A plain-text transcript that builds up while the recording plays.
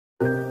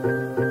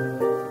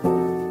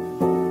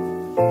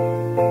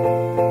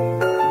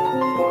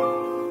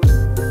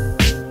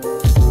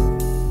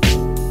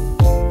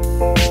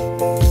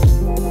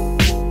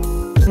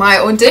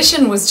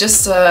audition was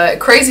just a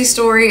crazy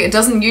story. It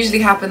doesn't usually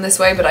happen this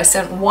way, but I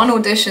sent one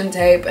audition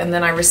tape and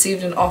then I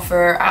received an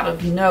offer out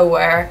of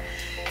nowhere.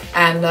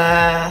 And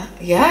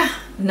yeah,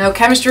 no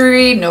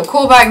chemistry, no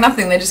callback,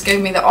 nothing. They just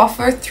gave me the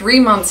offer 3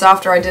 months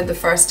after I did the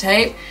first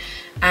tape.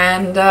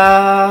 And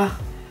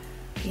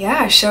yeah,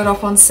 I showed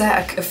up on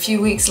set a few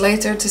weeks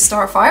later to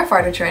start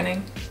firefighter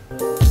training.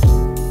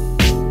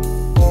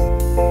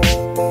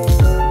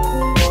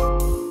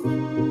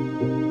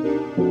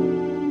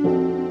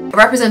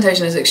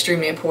 Representation is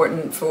extremely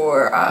important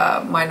for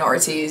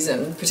minorities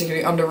and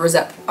particularly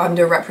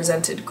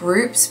underrepresented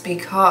groups,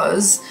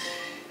 because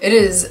it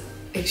is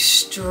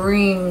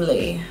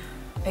extremely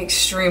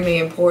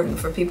important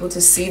for people to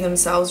see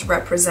themselves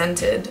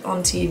represented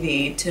on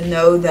TV, to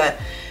know that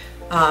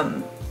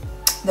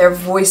their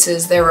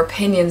voices, their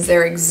opinions,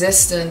 their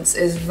existence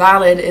is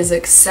valid, is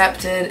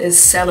accepted, is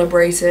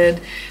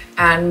celebrated,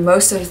 and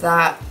most of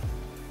that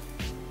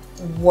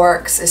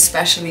works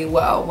especially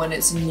well when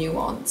it's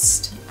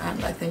nuanced.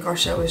 And I think our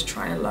show is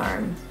trying to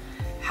learn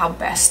how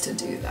best to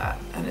do that,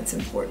 and it's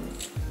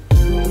important.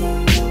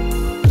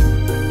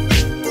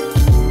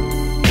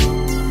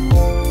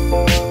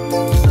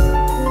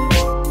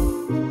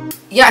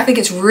 Yeah, I think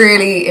it's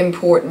really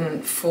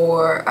important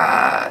for,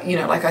 you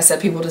know, like I said,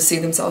 people to see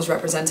themselves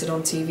represented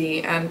on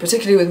TV, and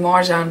particularly with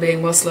Marjan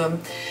being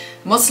Muslim.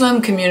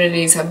 Muslim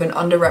communities have been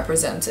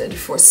underrepresented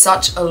for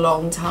such a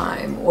long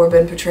time, or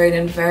been portrayed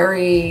in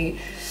very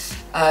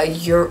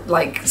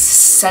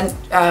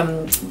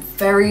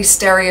very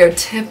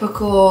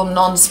stereotypical,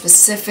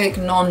 non-specific,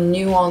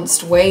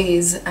 non-nuanced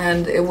ways,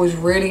 and it was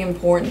really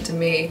important to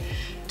me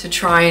to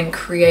try and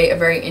create a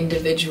very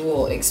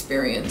individual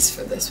experience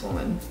for this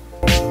woman.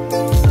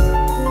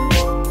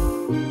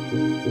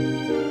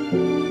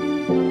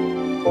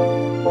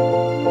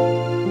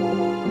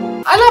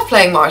 I love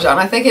playing Marjan.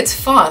 I think it's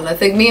fun. I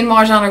think me and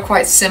Marjan are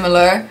quite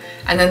similar,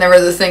 and then there are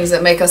the things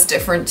that make us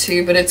different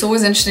too, but it's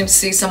always interesting to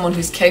see someone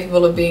who's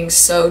capable of being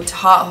so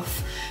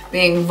tough,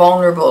 being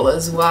vulnerable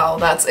as well.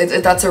 That's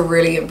a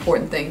really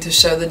important thing, to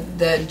show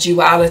the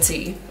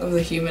duality of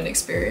the human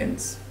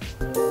experience.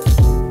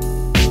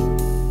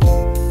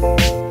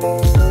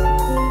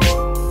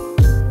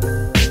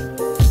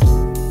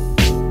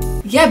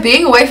 Yeah,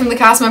 being away from the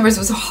cast members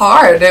was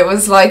hard. It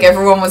was like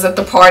everyone was at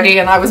the party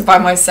and I was by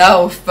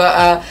myself,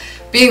 but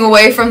being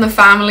away from the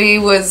family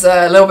was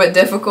a little bit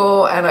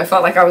difficult, and I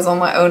felt like I was on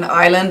my own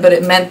island, but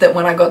it meant that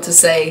when I got to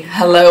say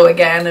hello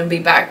again and be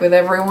back with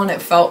everyone,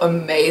 it felt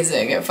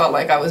amazing. It felt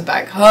like I was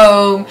back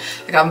home,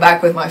 like I'm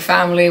back with my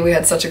family. We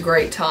had such a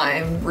great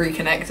time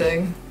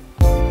reconnecting.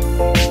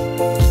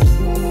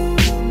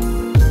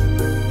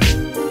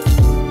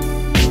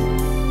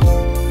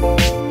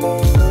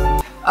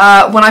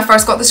 When I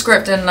first got the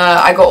script and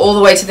I got all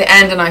the way to the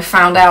end and I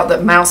found out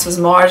that Mouse was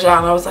Marjan,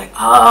 I was like,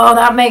 oh,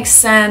 that makes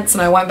sense.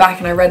 And I went back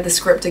and I read the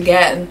script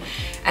again.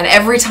 And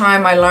every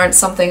time I learned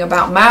something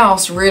about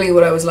Mouse, really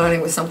what I was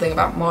learning was something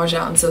about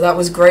Marjan. So that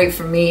was great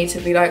for me to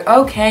be like,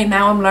 okay,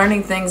 now I'm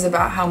learning things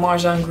about how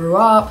Marjan grew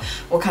up,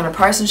 what kind of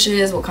person she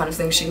is, what kind of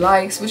things she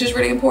likes, which is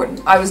really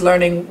important. I was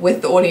learning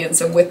with the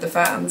audience and with the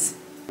fans.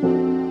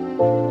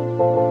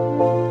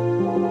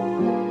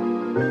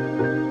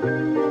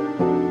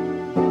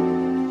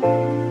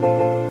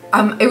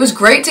 It was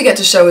great to get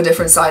to show a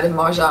different side of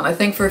Marjan. I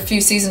think for a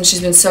few seasons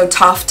she's been so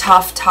tough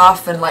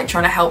and like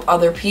trying to help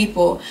other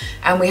people,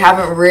 and we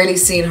haven't really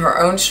seen her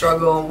own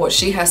struggle and what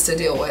she has to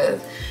deal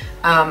with.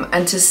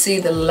 And to see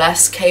the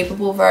less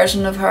capable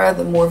version of her,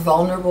 the more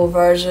vulnerable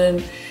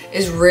version,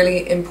 is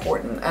really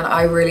important, and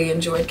I really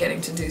enjoyed getting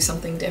to do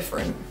something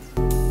different.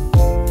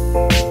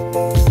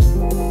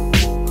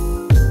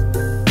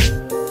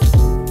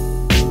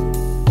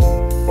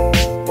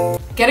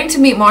 Getting to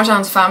meet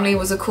Marjan's family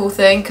was a cool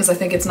thing, because I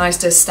think it's nice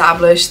to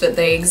establish that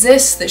they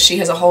exist, that she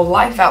has a whole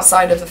life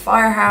outside of the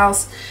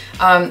firehouse.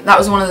 That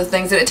was one of the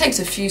things that it takes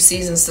a few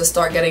seasons to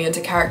start getting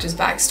into characters'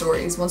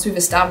 backstories. Once we've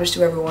established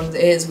who everyone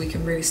is, we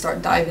can really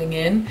start diving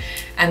in,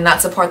 and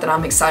that's a part that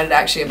I'm excited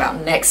actually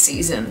about next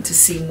season, to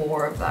see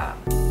more of that.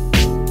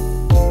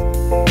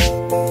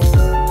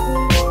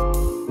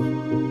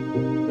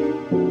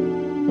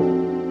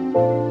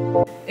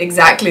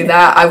 Exactly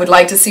that. I would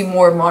like to see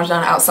more of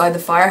Marjan outside the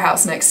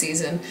firehouse next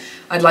season.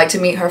 I'd like to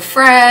meet her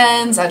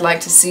friends. I'd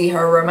like to see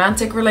her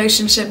romantic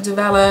relationship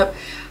develop.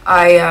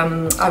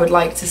 I would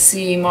like to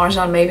see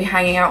Marjan maybe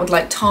hanging out with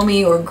like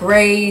Tommy or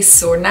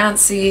Grace or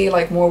Nancy,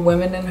 like more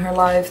women in her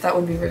life. That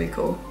would be really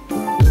cool.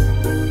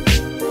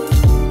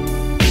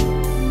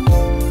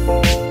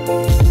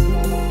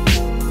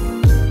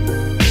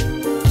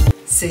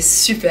 C'est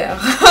super.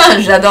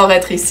 J'adore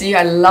être ici.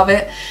 I love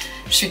it.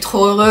 Je suis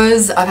trop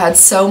heureuse. I've had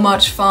so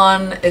much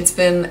fun. It's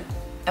been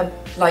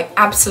like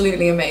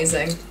absolutely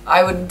amazing.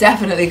 I would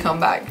definitely come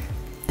back.